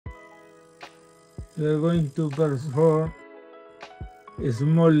We're going to perform a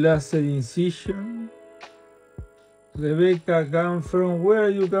small laser incision. Rebecca come from, where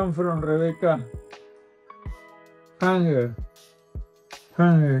you come from, Rebecca? Hungary.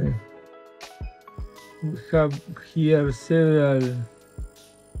 Hungary. We have here several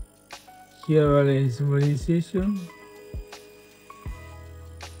small incision.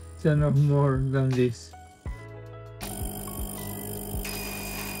 It's not more than this.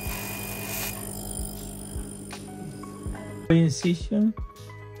 Incision,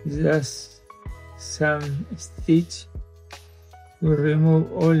 just some stitch to remove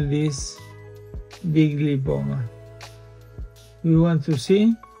all this big lipoma. You want to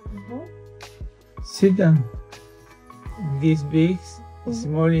see? Sit down. This big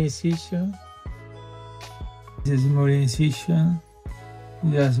small incision. This small incision,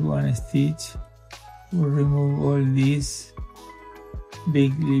 just one stitch will remove all this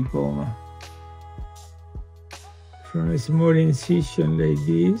big lipoma. From a small incision like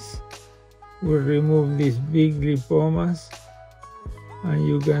this, we'll remove these big lipomas, and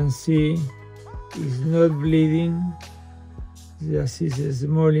you can see it's not bleeding, just is a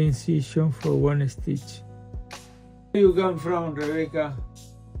small incision for one stitch. Where you come from, Rebecca?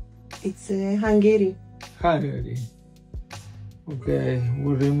 It's Hungary. Hungary. Okay,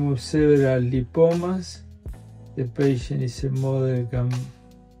 we'll remove several lipomas. The patient is a model, can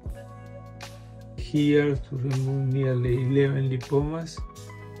here to remove nearly 11 lipomas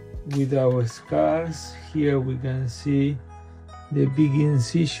without scars. Here we can see the big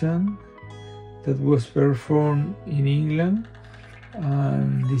incision that was performed in England,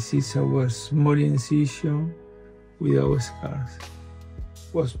 and this is our small incision without scars.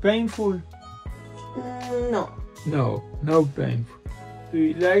 Was painful? No. No, no painful. Do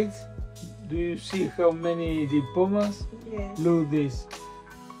you like? Do you see how many lipomas? Yes. Look this.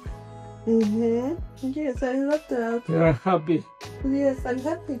 Yes, I love that. You are happy. Yes, I'm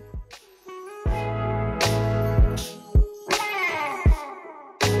happy.